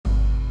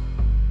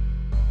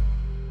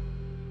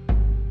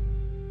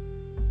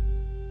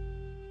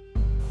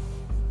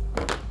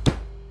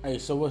Hey,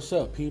 so what's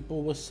up,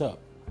 people? What's up,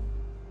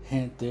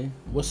 gente?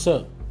 What's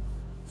up,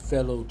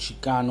 fellow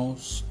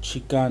Chicanos,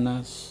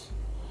 Chicanas,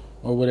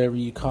 or whatever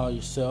you call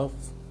yourself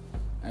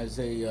as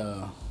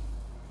a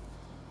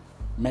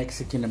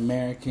Mexican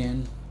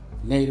American,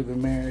 Native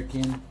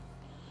American.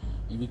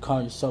 If you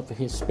call yourself a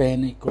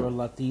Hispanic or a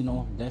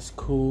Latino, that's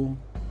cool.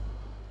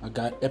 I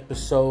got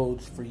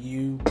episodes for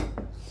you.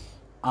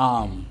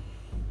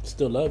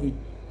 Still love you.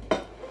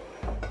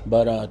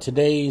 But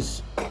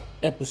today's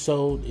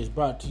episode is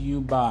brought to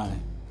you by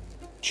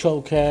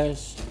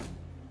Chocast,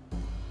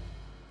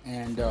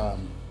 and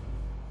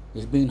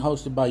it's being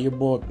hosted by your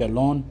boy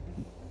Pelon.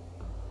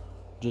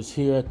 Just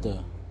here at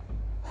the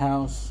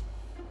house.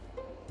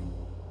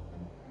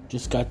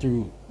 Just got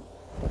through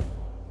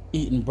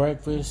eating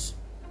breakfast,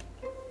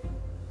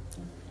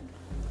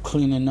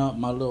 cleaning up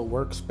my little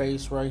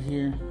workspace right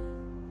here.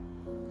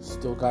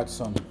 Still got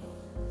some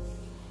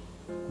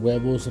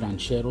huevos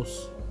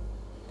rancheros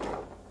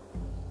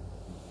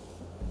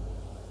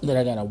that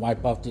I gotta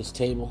wipe off this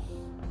table.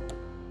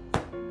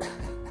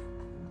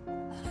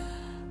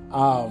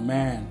 Oh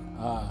man,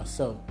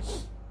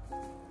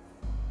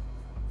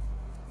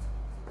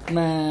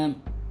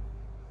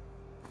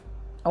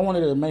 I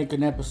wanted to make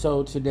an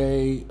episode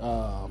today,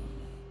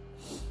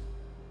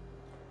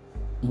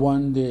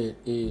 one that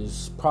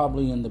is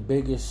probably in the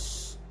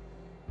biggest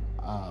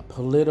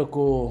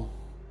political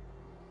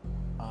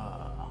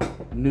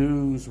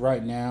news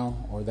right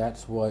now, or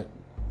that's what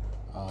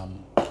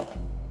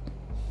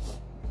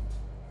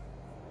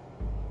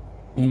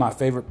my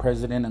favorite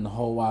president in the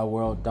whole wide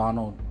world,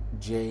 Donald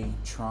J.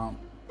 Trump,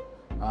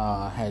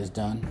 has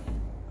done.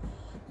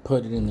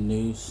 Put it in the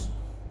news.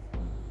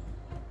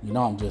 You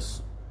know, I'm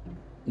just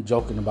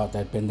joking about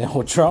that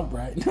pendejo Trump,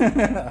 right?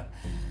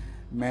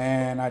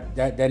 Man,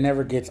 that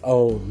never gets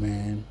old,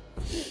 man.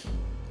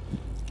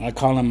 I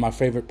call him my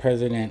favorite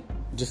president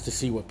just to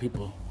see what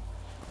people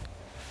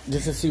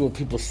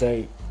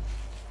say,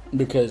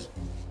 because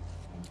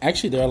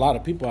actually there are a lot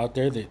of people out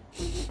there that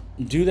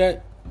do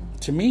that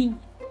to me,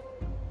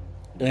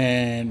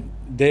 and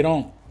they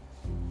don't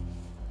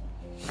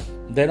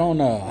they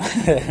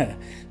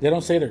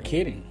don't say they're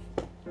kidding,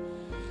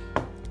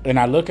 and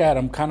I look at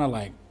them kind of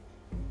like,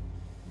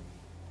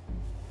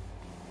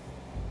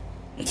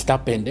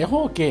 ¿Estás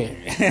pendejo o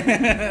qué?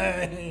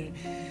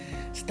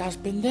 ¿Estás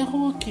pendejo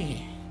o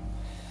qué?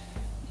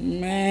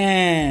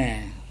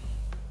 Man.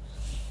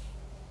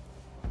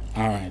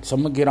 Alright, so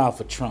I'm going to get off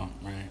of Trump,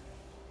 right?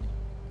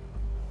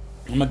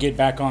 I'm going to get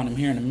back on him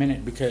here in a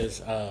minute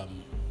because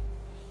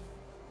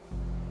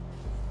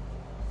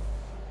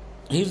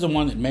he's the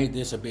one that made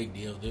this a big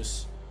deal.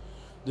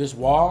 This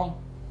wall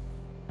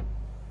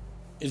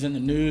is in the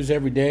news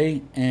every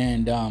day,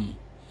 and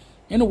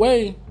in a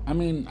way, I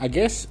mean, I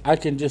guess I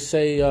can just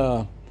say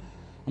I'm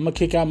going to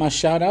kick out my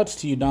shout-outs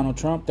to you, Donald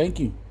Trump.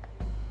 Thank you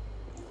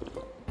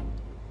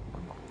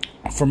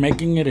for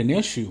making it an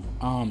issue,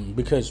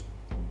 because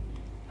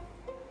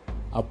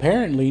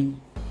apparently,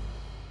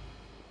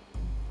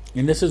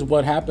 and this is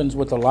what happens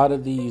with a lot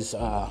of these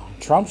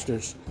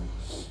Trumpsters,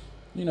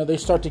 you know, they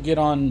start to get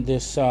on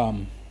this,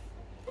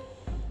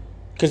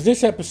 because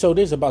this episode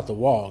is about the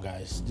wall,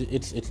 guys.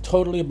 It's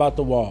totally about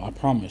the wall, I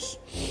promise.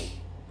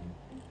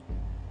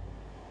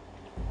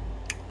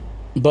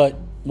 But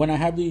when I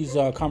have these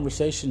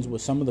conversations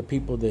with some of the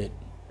people that,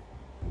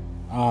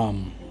 I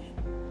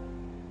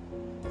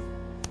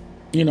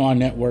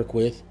network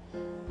with,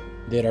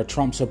 that are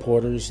Trump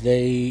supporters,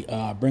 they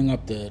bring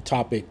up the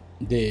topic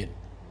that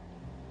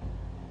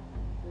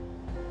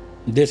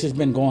this has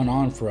been going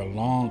on for a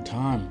long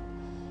time.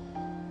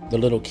 The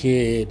little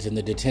kids and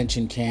the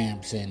detention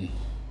camps and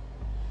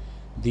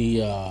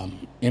the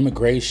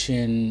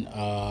immigration,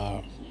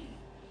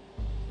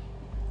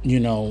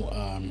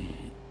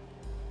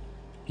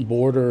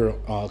 border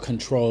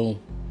control,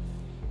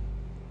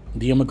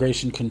 the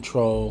immigration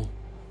control,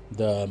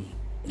 the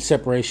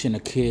separation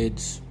of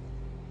kids,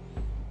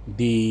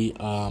 the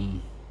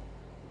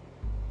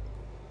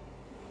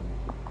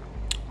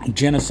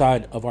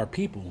genocide of our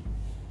people.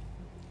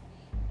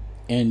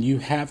 And you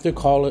have to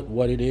call it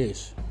what it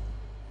is.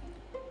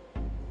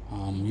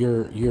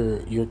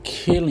 You're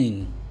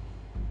killing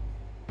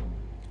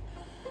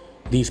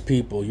these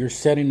people. You're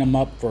setting them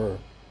up for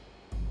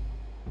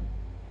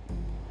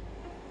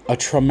a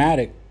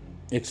traumatic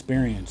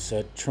experience,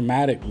 a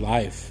traumatic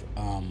life.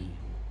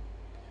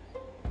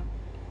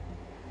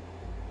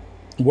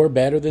 We're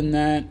better than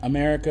that,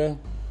 America.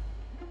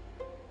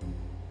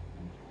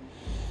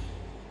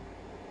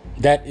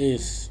 That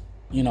is,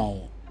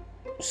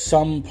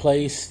 some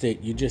place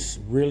that you just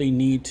really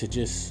need to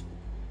just...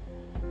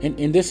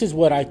 And this is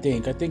what I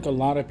think. I think a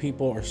lot of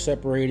people are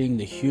separating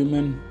the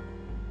human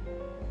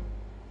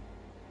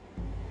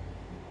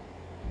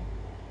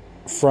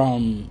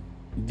from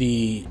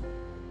the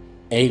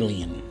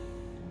alien.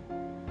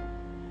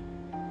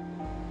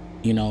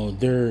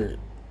 They're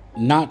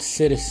not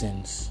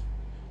citizens.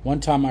 One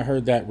time I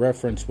heard that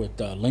reference with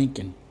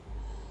Lincoln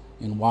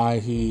and why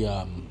he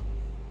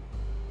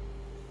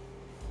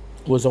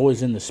was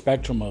always in the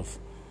spectrum of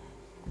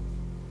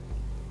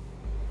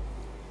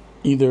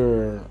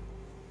either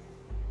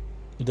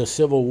the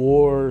Civil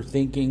War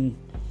thinking,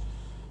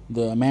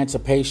 the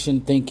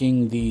emancipation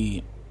thinking,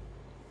 the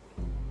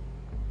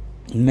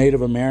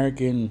Native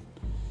American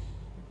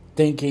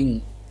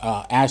thinking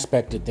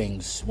aspect of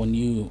things. When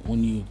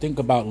you think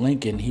about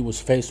Lincoln, he was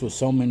faced with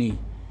so many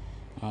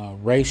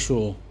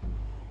racial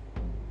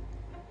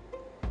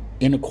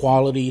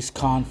inequalities,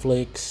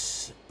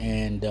 conflicts,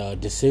 and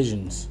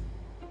decisions,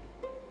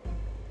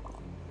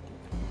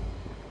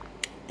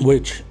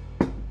 which,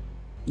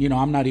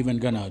 I'm not even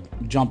going to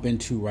jump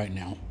into right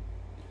now,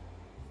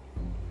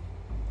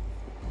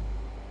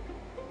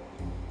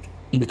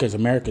 because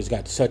America's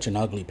got such an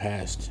ugly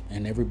past,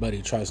 and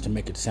everybody tries to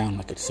make it sound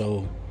like it's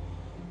so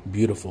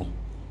beautiful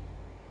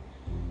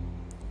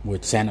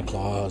with Santa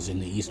Claus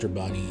and the Easter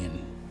Bunny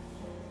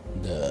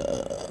and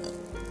the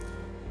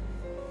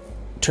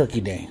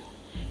Turkey Day.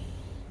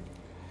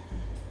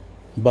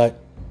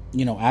 But,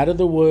 out of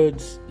the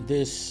woods,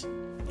 this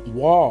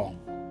wall,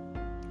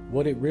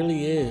 what it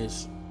really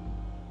is,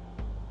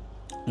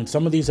 and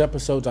some of these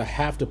episodes I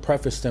have to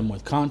preface them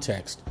with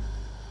context,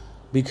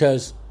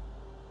 because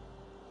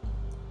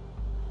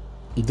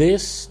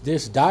this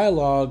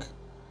dialogue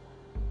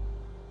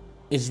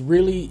is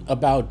really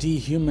about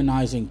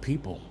dehumanizing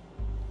people.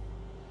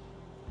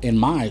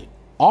 In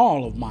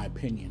all of my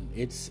opinion,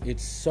 it's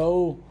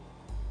so.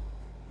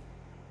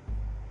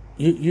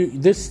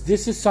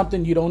 This is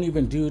something you don't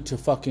even do to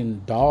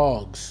fucking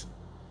dogs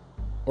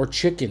or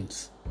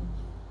chickens.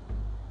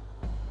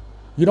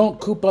 You don't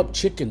coop up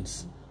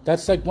chickens.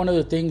 That's like one of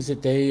the things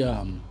that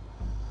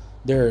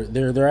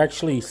they're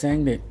actually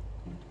saying, that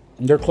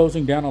they're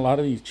closing down a lot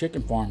of these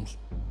chicken farms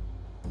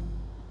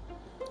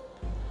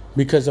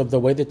because of the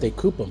way that they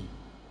coop them.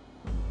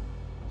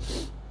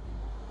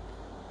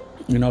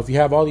 If you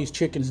have all these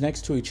chickens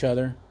next to each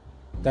other,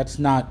 that's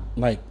not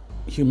like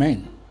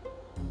humane.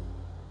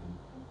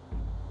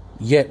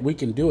 Yet we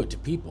can do it to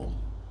people.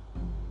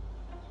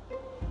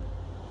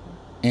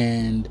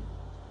 And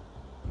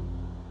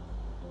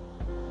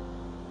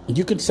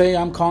you could say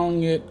I'm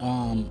calling it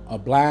a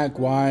black,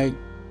 white,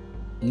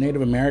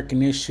 Native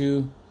American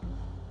issue,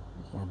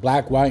 or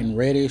black, white, and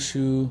red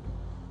issue,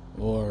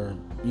 or,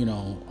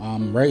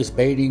 race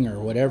baiting or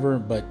whatever.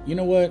 But you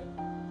know what?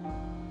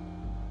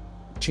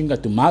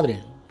 Chinga tu madre.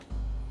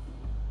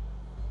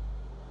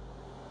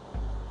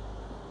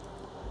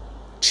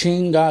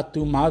 Chinga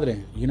tu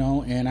madre,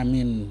 and I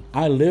mean,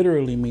 I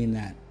literally mean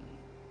that.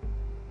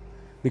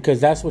 Because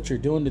that's what you're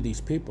doing to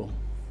these people.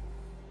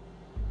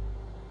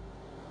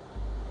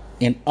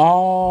 In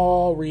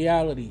all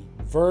reality,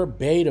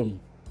 verbatim,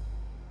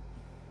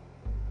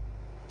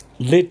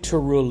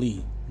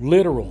 literally,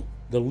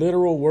 the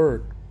literal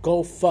word,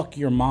 go fuck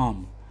your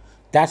mom.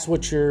 That's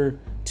what you're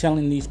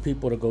telling these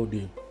people to go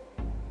do.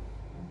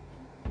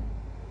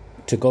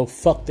 To go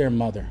fuck their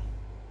mother.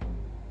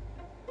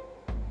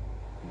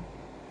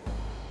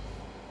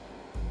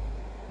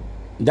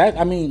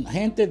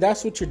 Gente,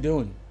 that's what you're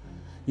doing.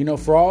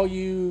 For all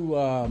you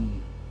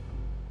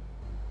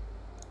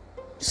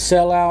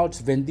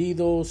sellouts,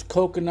 vendidos,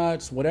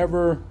 coconuts,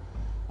 whatever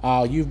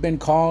you've been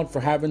called for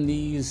having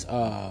these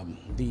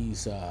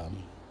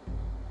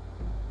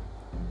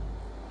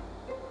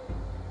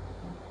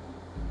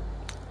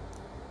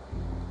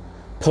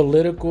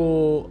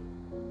political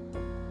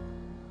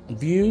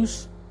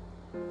views.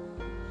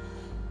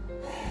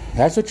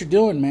 That's what you're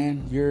doing,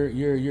 man.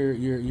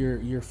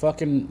 You're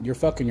fucking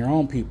your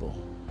own people.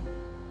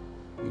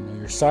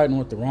 You're siding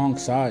with the wrong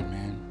side,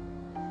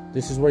 man.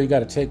 This is where you got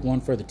to take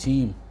one for the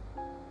team.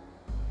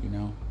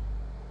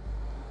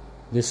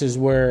 This is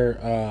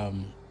where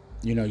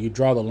you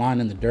draw the line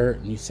in the dirt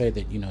and you say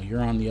that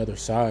you're on the other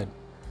side.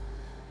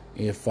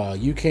 If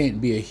you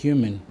can't be a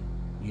human,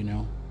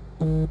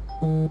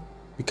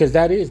 because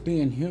that is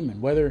being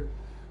human. Whether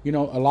a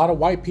lot of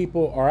white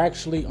people are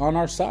actually on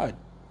our side.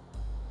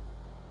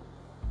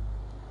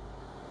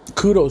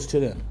 Kudos to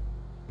them.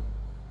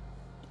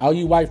 All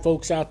you white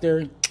folks out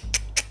there,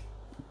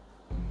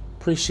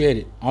 appreciate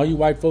it. All you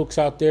white folks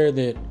out there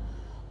that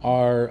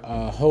are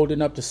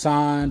holding up the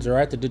signs or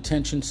at the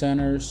detention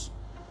centers.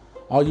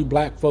 All you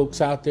black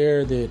folks out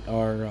there that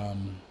are,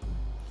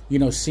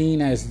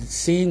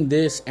 seeing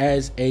this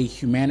as a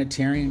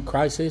humanitarian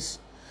crisis,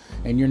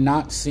 and you're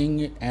not seeing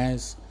it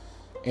as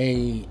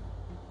a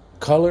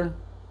color.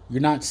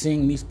 You're not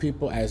seeing these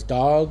people as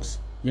dogs.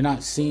 You're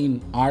not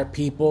seeing our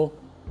people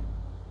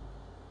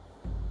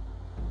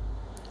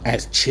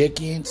as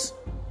chickens.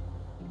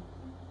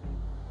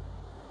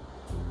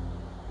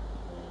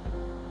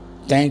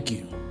 Thank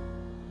you.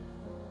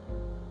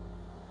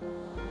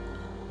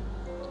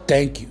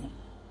 Thank you.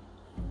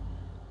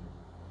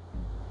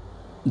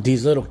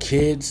 These little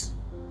kids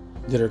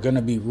that are going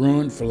to be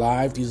ruined for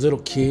life, these little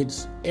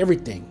kids,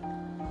 everything.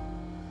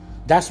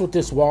 That's what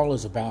this wall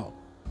is about.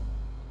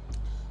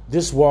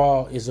 This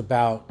wall is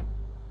about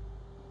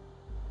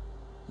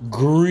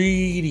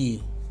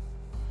greedy,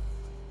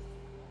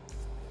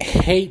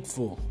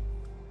 hateful.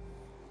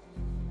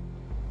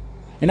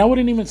 And I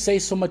wouldn't even say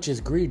so much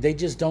as greed. They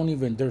just don't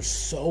even, they're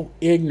so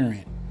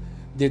ignorant.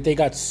 that they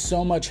got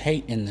so much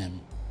hate in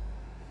them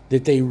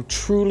that they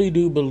truly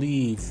do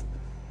believe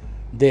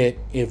that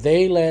if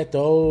they let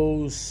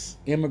those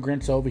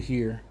immigrants over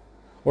here,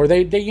 or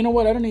they you know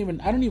what, I don't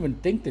even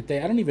think that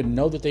I don't even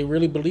know that they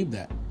really believe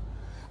that.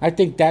 I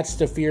think that's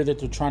the fear that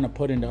they're trying to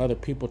put into other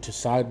people to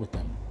side with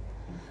them.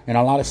 And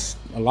a lot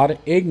of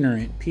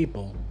ignorant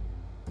people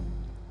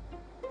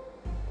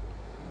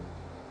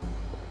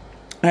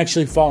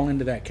actually fall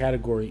into that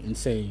category and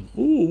say,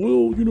 "Oh,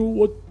 well, you know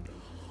what?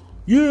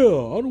 Yeah,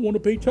 I don't want to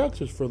pay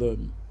taxes for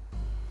them."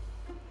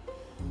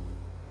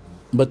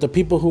 But the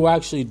people who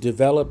actually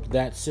developed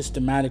that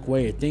systematic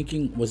way of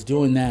thinking was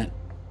doing that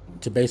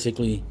to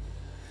basically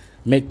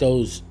make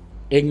those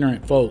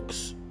ignorant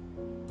folks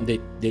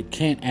that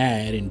can't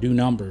add and do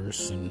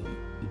numbers and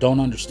don't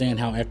understand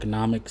how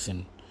economics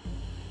and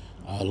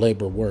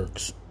labor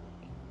works.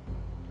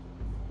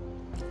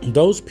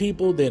 Those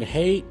people that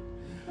hate,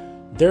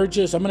 they're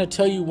just, I'm going to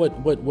tell you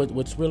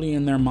what's really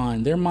in their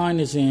mind. Their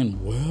mind is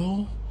in,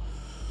 well,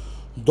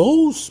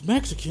 those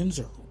Mexicans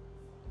are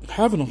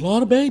having a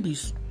lot of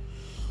babies.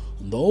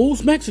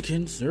 Those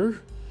Mexicans,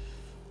 they're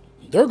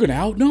going to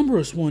outnumber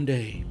us one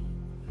day.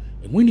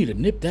 And we need to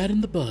nip that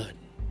in the bud.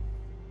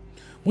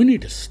 We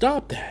need to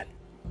stop that.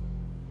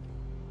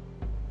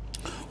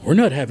 We're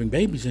not having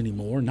babies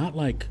anymore, not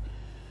like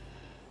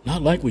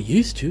we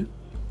used to.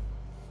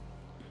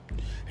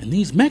 And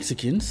these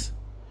Mexicans,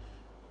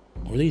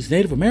 or these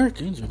Native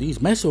Americans, or these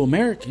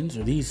Mesoamericans,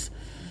 or these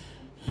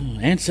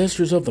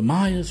ancestors of the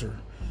Mayas, or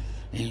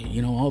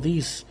all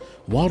these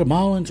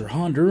Guatemalans or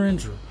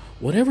Hondurans or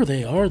whatever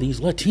they are,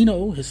 these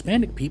Latino,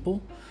 Hispanic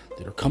people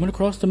that are coming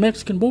across the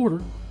Mexican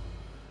border,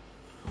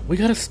 we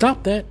got to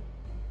stop that.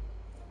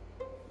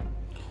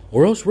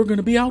 Or else we're going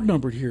to be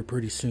outnumbered here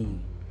pretty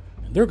soon.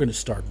 And they're going to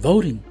start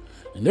voting.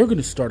 And they're going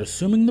to start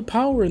assuming the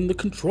power and the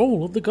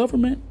control of the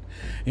government.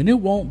 And it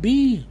won't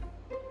be.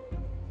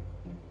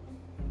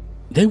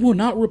 They will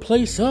not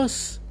replace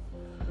us.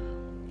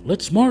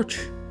 Let's march.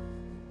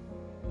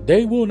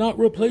 They will not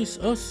replace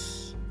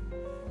us.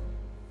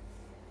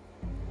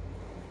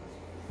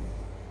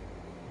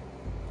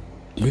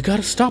 We got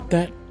to stop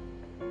that.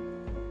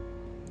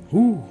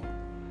 Ooh.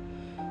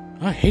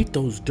 I hate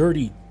those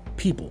dirty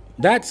people.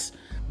 That's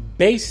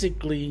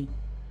basically,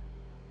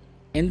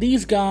 and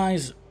these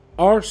guys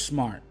are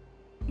smart.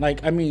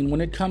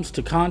 When it comes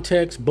to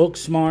context, book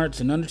smarts,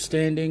 and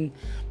understanding,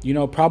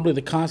 probably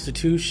the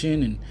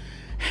Constitution and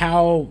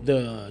how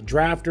the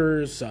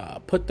drafters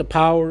put the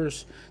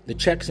powers, the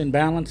checks and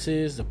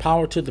balances, the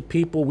power to the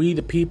people, we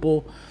the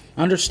people,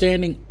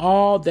 understanding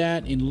all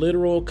that in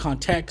literal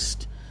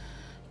context,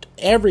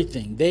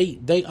 everything.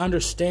 They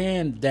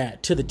understand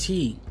that to the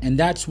T. And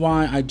that's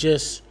why I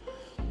just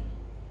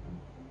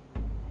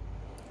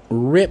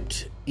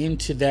ripped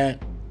into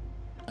that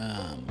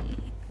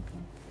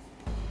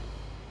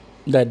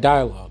that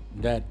dialogue,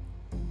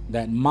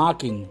 that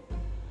mocking,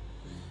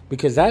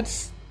 because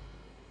that's,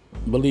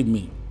 believe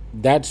me,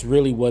 that's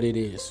really what it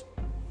is.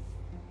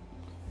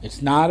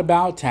 It's not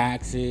about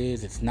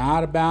taxes. It's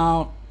not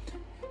about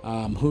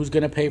who's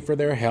going to pay for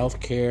their health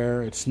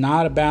care. It's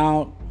not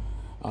about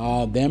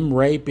them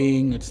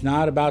raping. It's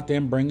not about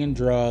them bringing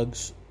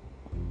drugs.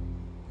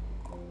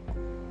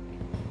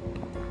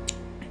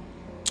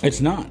 It's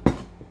not.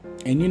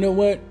 And you know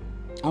what?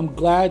 I'm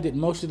glad that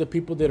most of the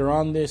people that are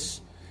on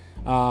this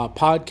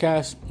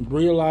podcast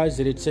realize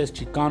that it says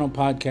Chicano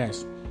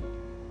Podcast.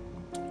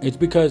 It's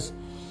because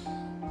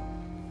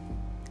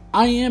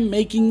I am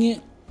making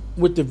it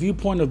with the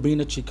viewpoint of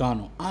being a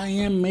Chicano. I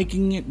am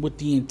making it with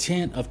the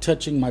intent of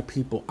touching my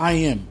people. I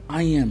am.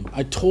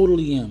 I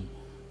totally am.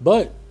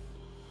 But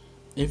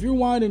if you're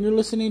white and you're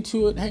listening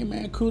to it, hey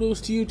man,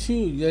 kudos to you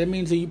too. That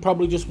means that you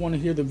probably just want to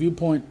hear the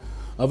viewpoint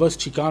of us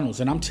Chicanos.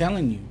 And I'm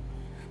telling you,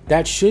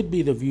 that should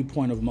be the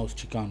viewpoint of most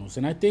Chicanos.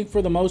 And I think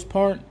for the most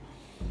part,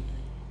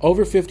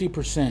 over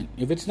 50%.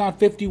 If it's not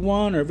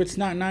 51 or if it's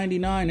not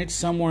 99, it's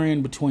somewhere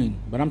in between.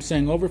 But I'm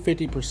saying over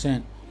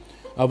 50%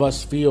 of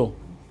us feel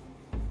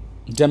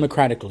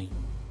democratically.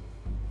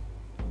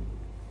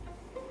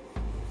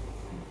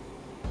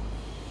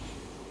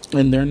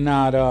 And they're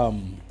not,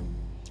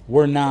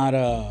 we're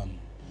not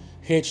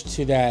hitched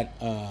to that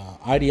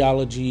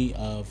ideology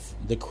of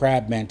the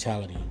crab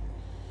mentality.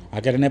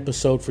 I got an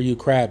episode for you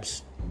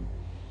crabs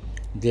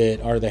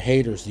that are the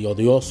haters, the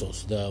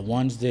odiosos, the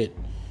ones that,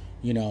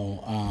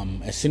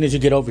 as soon as you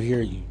get over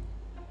here,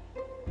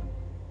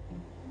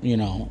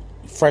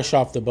 fresh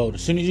off the boat,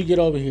 as soon as you get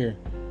over here,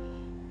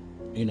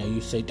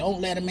 you say,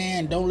 don't let them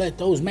in, don't let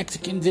those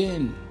Mexicans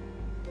in.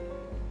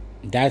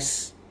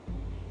 That's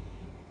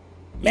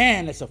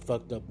a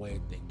fucked up way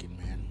of thinking,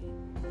 man.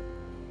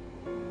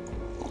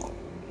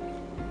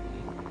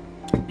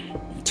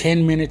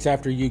 10 minutes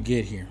after you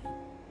get here,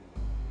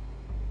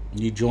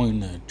 you join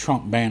the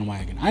Trump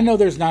bandwagon. I know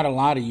there's not a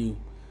lot of you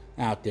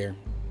out there.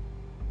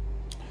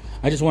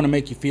 I just want to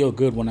make you feel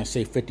good when I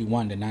say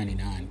 51 to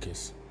 99,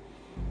 because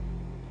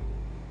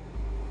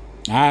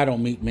I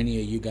don't meet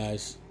many of you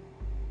guys.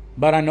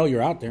 But I know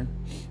you're out there.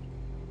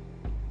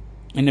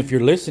 And if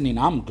you're listening,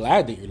 I'm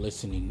glad that you're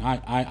listening.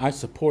 I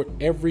support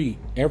every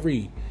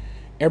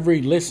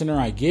listener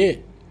I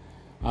get,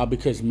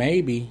 because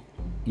maybe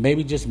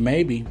just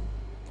maybe,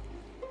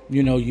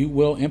 you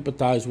will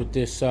empathize with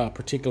this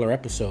particular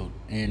episode,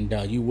 and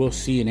you will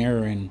see an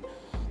error in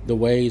the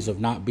ways of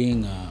not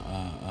being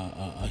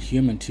a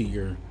human to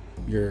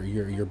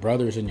your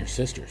brothers and your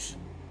sisters.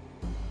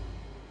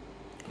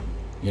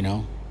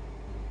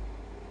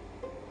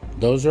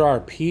 Those are our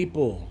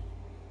people.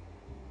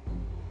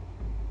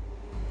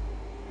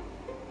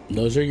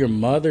 Those are your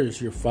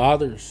mothers, your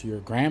fathers, your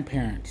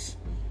grandparents.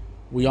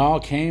 We all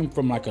came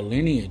from like a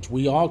lineage.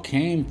 We all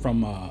came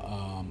from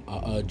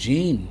a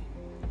gene.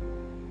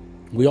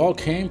 We all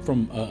came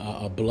from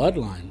a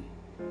bloodline.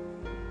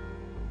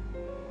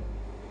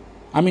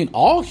 I mean,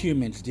 all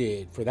humans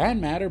did, for that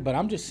matter, but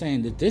I'm just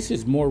saying that this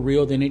is more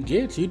real than it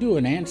gets. You do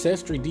an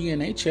ancestry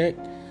DNA check,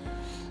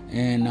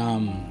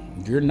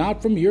 and you're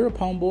not from Europe,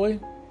 homeboy.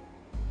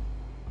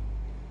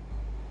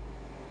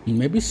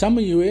 Maybe some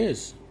of you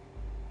is.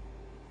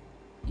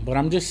 But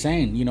I'm just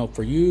saying,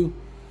 for you,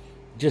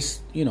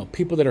 just,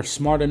 people that are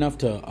smart enough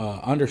to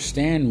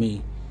understand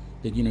me,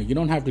 that, you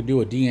don't have to do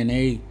a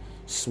DNA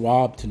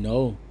swab to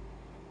know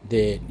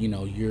that,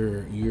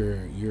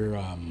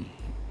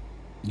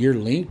 you're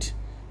linked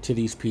to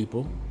these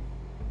people.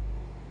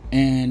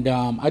 And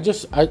I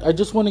just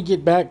want to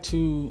get back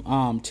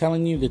to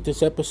telling you that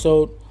this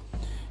episode,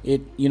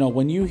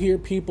 when you hear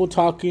people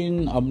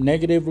talking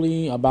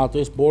negatively about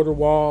this border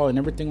wall and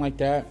everything like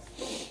that,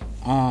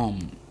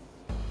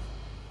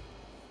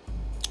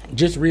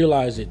 just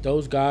realize that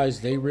those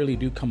guys, they really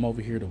do come over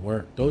here to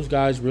work. Those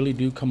guys really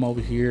do come over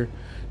here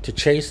to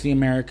chase the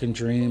American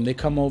dream. They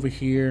come over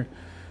here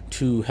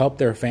to help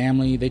their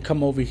family. They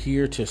come over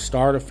here to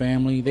start a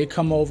family. They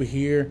come over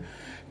here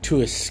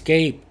to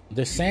escape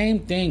the same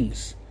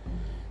things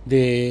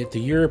that the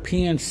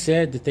Europeans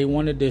said that they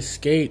wanted to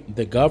escape: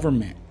 the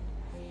government,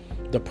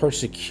 the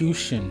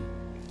persecution.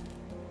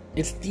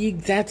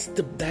 That's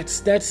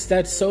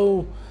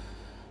so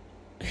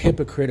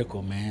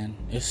hypocritical, man.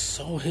 It's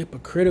so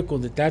hypocritical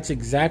that's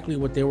exactly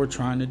what they were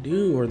trying to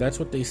do, or that's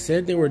what they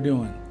said they were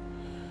doing.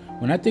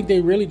 When I think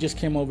they really just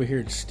came over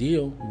here to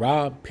steal,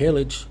 rob,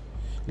 pillage,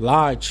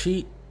 lie,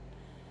 cheat,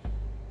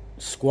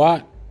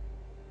 squat,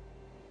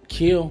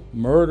 kill,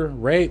 murder,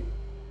 rape,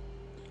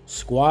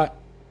 squat,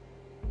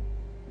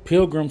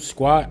 pilgrim,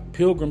 squat,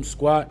 pilgrim,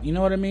 squat. You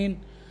know what I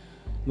mean?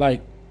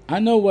 Like, I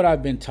know what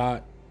I've been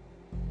taught,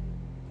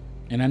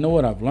 and I know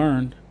what I've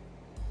learned,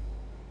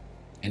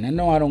 and I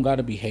know I don't got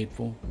to be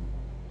hateful,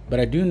 but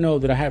I do know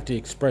that I have to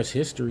express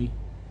history,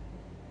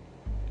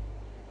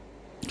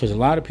 because a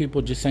lot of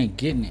people just ain't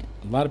getting it.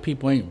 A lot of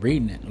people ain't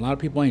reading it. A lot of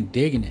people ain't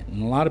digging it,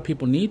 and a lot of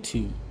people need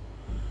to,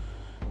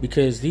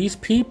 because these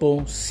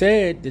people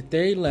said that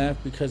they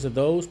left because of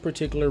those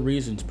particular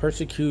reasons: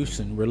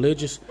 persecution,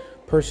 religious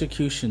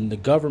persecution, the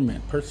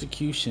government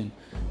persecution,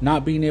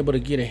 not being able to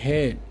get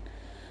ahead,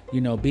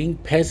 being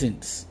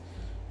peasants.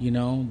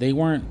 They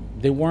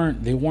weren't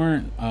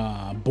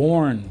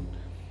born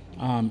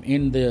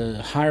in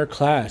the higher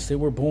class. They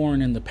were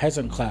born in the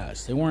peasant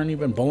class. They weren't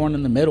even born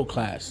in the middle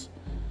class.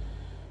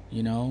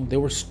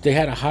 They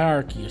had a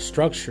hierarchy, a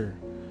structure,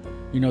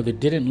 that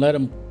didn't let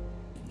them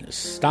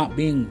stop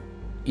being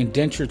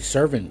indentured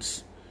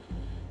servants.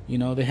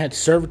 They had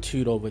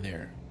servitude over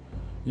there.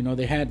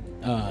 They had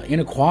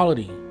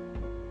inequality.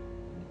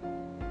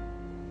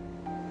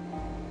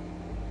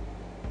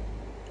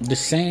 The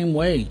same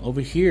way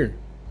over here.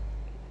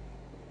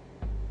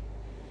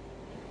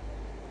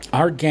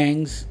 Our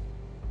gangs,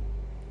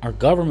 our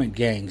government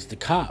gangs, the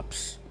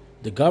cops,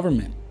 the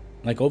government,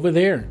 like over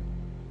there,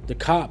 the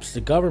cops,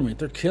 the government,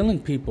 they're killing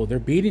people, they're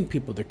beating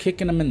people, they're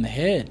kicking them in the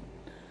head,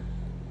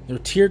 they're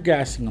tear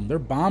gassing them, they're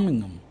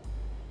bombing them,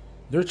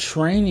 they're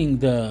training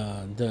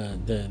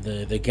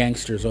the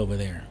gangsters over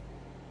there.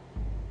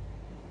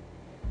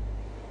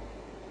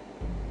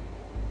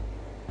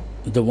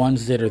 The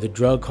ones that are the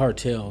drug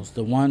cartels,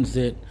 the ones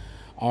that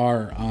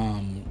are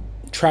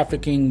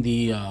trafficking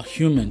the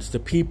humans, the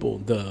people,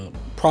 the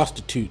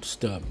prostitutes,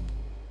 the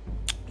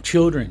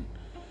children,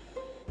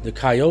 the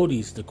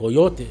coyotes, the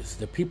coyotes,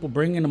 the people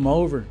bringing them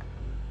over,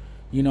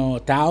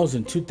 $1,000,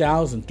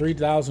 $2,000,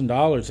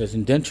 $3,000 as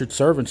indentured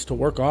servants to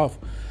work off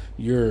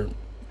your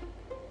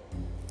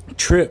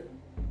trip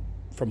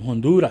from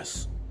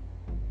Honduras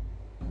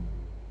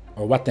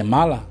or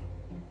Guatemala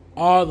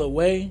all the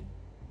way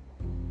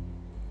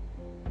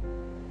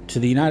to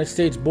the United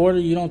States border.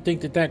 You don't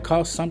think that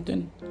costs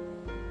something?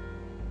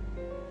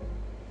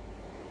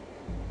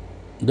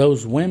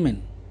 Those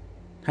women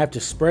have to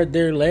spread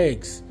their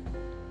legs.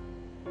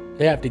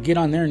 They have to get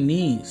on their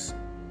knees.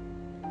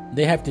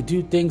 They have to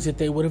do things that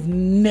they would have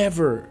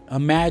never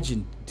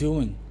imagined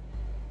doing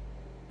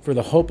for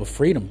the hope of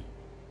freedom.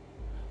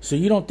 So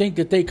you don't think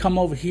that they come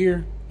over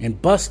here and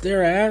bust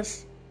their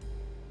ass?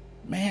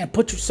 Man,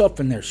 put yourself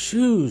in their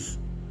shoes.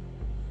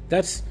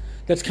 That's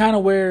kind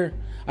of where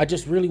I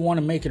just really want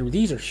to make it.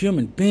 These are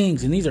human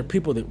beings, and these are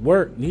people that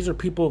work. These are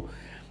people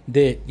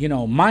that,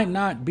 might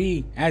not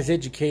be as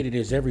educated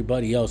as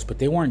everybody else, but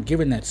they weren't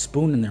given that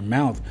spoon in their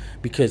mouth,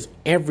 because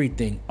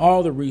everything,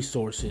 all the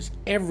resources,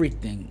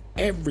 everything,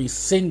 every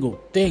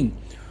single thing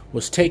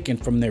was taken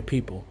from their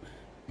people.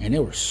 And they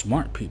were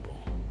smart people.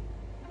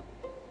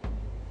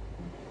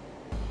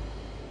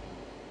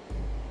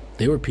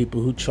 They were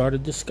people who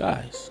charted the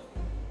skies.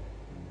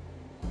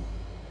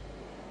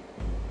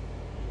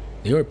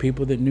 They were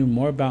people that knew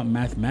more about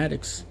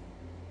mathematics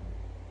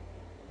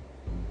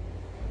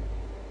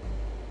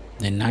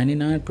than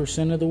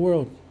 99% of the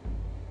world.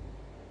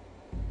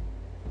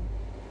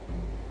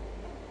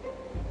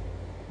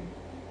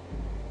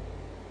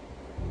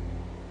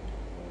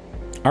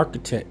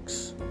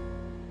 Architects,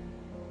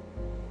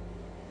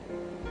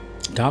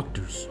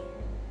 doctors,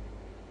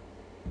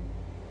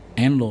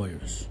 and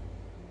lawyers.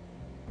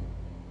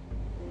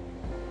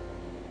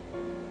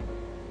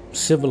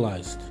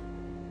 Civilized.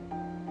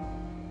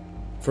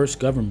 First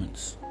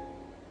governments.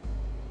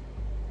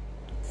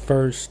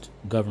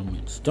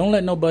 Don't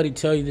let nobody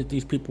tell you that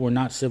these people were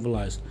not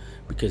civilized,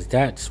 because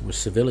that's where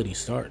civility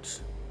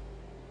starts.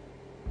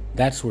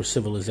 That's where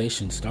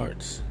civilization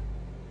starts.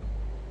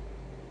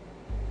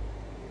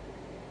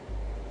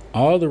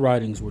 All the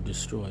writings were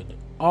destroyed.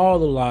 All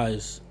the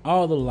lies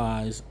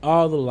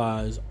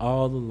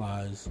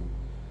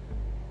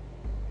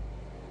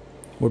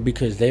were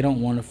because they don't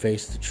want to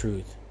face the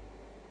truth.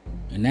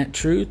 And that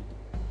truth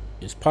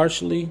is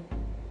partially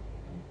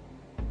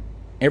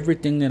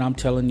everything that I'm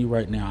telling you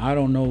right now. I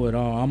don't know it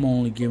all. I'm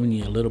only giving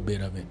you a little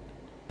bit of it.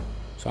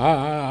 So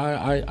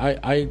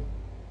I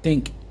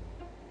think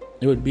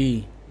it would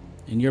be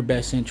in your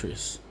best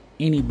interest,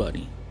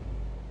 anybody,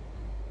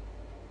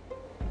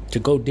 to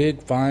go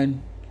dig,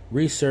 find,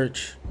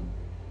 research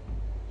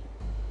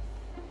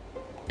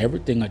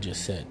everything I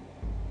just said.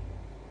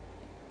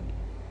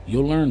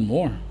 You'll learn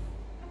more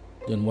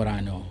than what I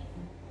know.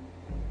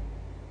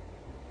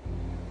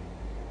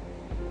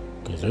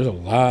 Because there's a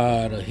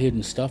lot of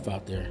hidden stuff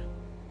out there.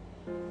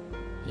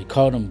 They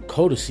call them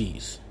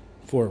codices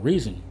for a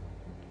reason.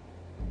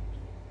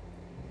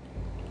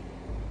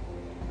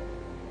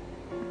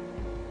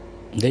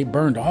 They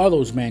burned all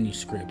those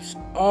manuscripts,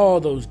 all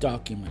those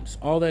documents,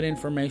 all that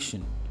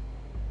information,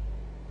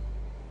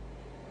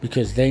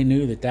 because they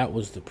knew that that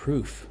was the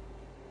proof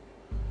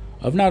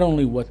of not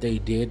only what they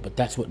did, but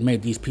that's what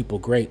made these people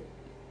great.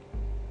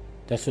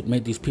 That's what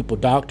made these people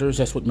doctors.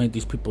 That's what made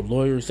these people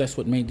lawyers. That's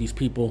what made these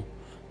people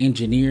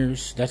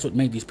engineers. That's what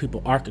made these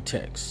people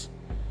architects.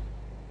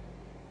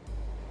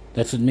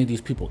 That's what made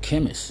these people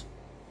chemists.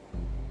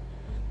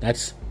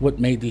 That's what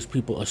made these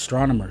people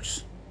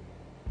astronomers.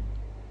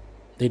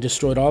 They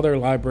destroyed all their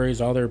libraries,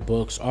 all their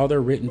books, all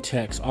their written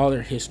texts, all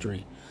their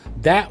history.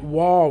 That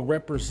wall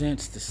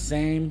represents the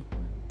same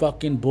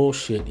fucking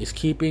bullshit. It's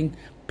keeping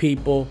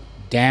people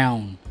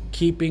down,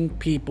 keeping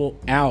people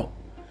out,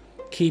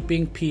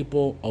 keeping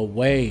people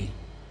away,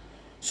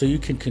 so you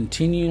can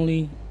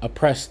continually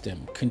oppress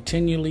them,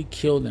 continually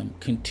kill them,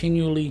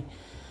 continually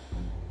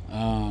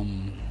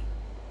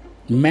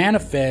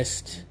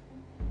manifest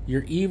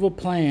your evil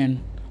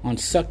plan on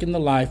sucking the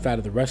life out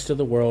of the rest of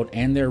the world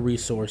and their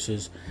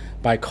resources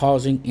by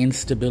causing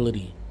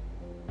instability.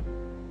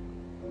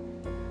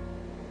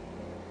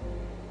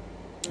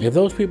 If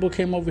those people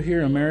came over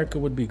here, America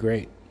would be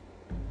great.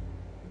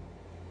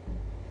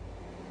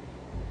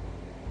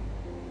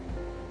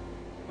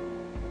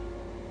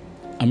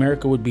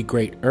 America would be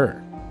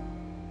greater.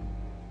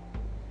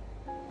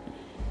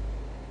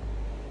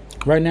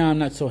 Right now, I'm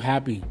not so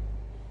happy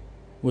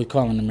with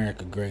calling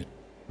America great.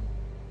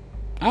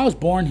 I was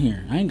born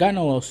here. I ain't got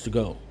nowhere else to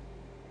go.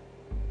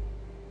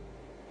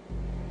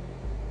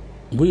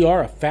 We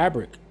are a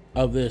fabric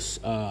of this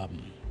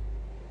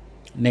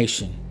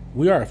nation.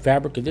 We are a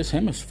fabric of this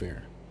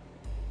hemisphere.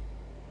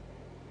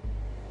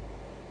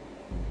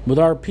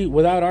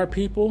 Without our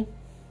people,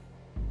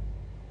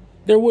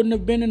 there wouldn't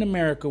have been in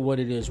America what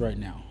it is right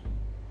now.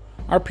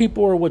 Our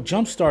people are what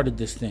jump-started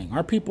this thing.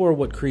 Our people are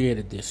what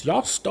created this.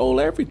 Y'all stole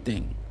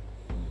everything.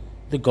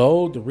 The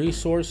gold, the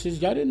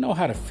resources. Y'all didn't know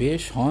how to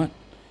fish, hunt,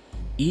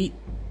 eat.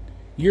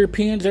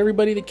 Europeans,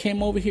 everybody that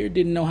came over here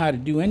didn't know how to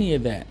do any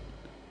of that.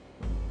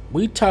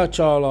 We taught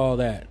y'all all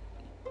that.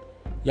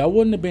 Y'all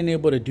wouldn't have been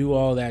able to do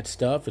all that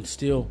stuff and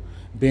still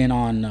been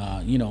on,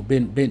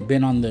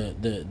 been on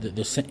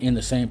the in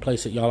the same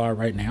place that y'all are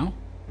right now.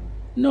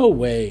 No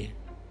way.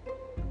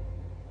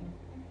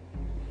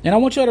 And I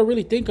want y'all to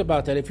really think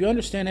about that. If you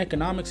understand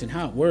economics and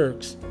how it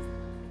works,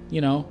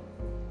 you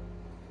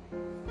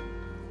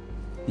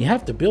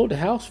have to build a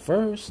house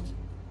first.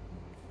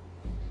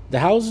 The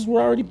houses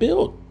were already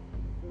built.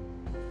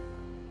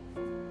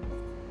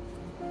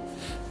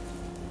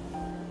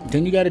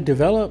 Then you got to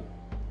develop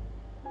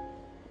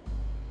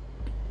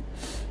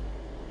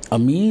a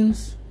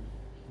means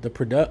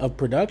of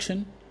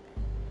production.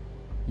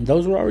 And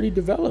those were already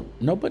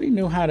developed. Nobody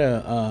knew how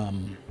to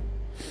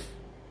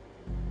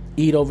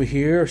eat over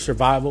here or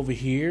survive over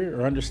here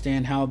or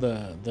understand how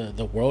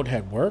the world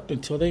had worked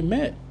until they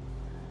met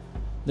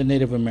the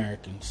Native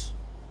Americans.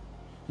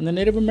 And the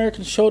Native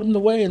Americans showed them the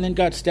way and then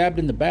got stabbed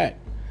in the back.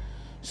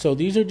 So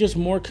these are just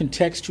more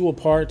contextual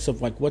parts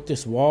of like what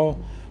this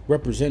wall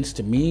represents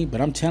to me.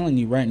 But I'm telling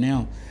you right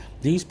now,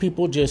 these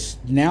people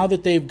just now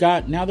that they've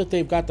got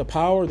the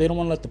power, they don't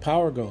want to let the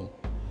power go.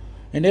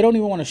 And they don't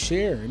even want to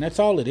share. And that's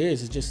all it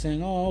is. It's just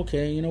saying, oh,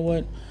 okay, you know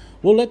what?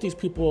 We'll let these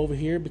people over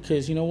here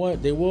because you know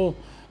what? They will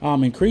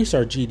increase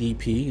our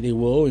GDP. They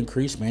will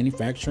increase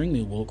manufacturing.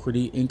 They will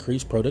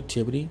increase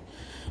productivity.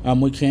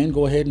 We can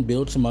go ahead and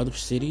build some other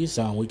cities.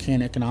 We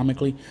can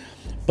economically.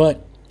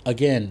 But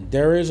again,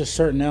 there is a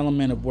certain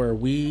element of where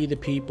we, the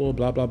people,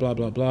 blah, blah, blah,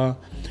 blah, blah,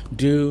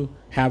 do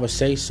have a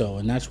say-so.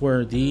 And that's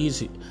where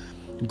these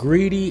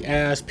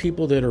greedy-ass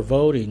people that are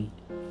voting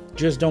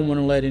just don't want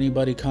to let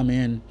anybody come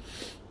in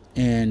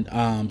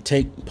and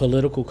take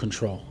political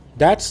control.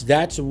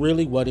 That's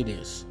really what it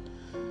is.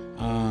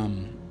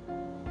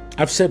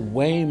 I've said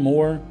way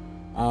more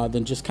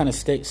than just kind of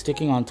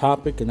sticking on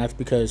topic, and that's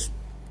because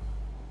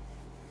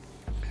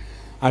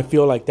I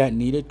feel like that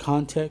needed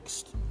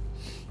context.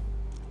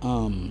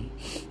 But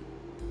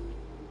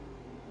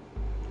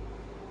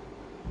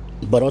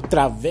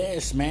otra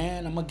vez,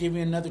 man, I'm going to give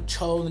you another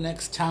show the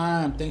next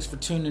time. Thanks for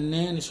tuning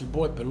in. It's your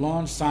boy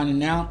Pelon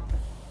signing out.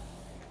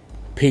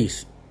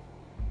 Peace.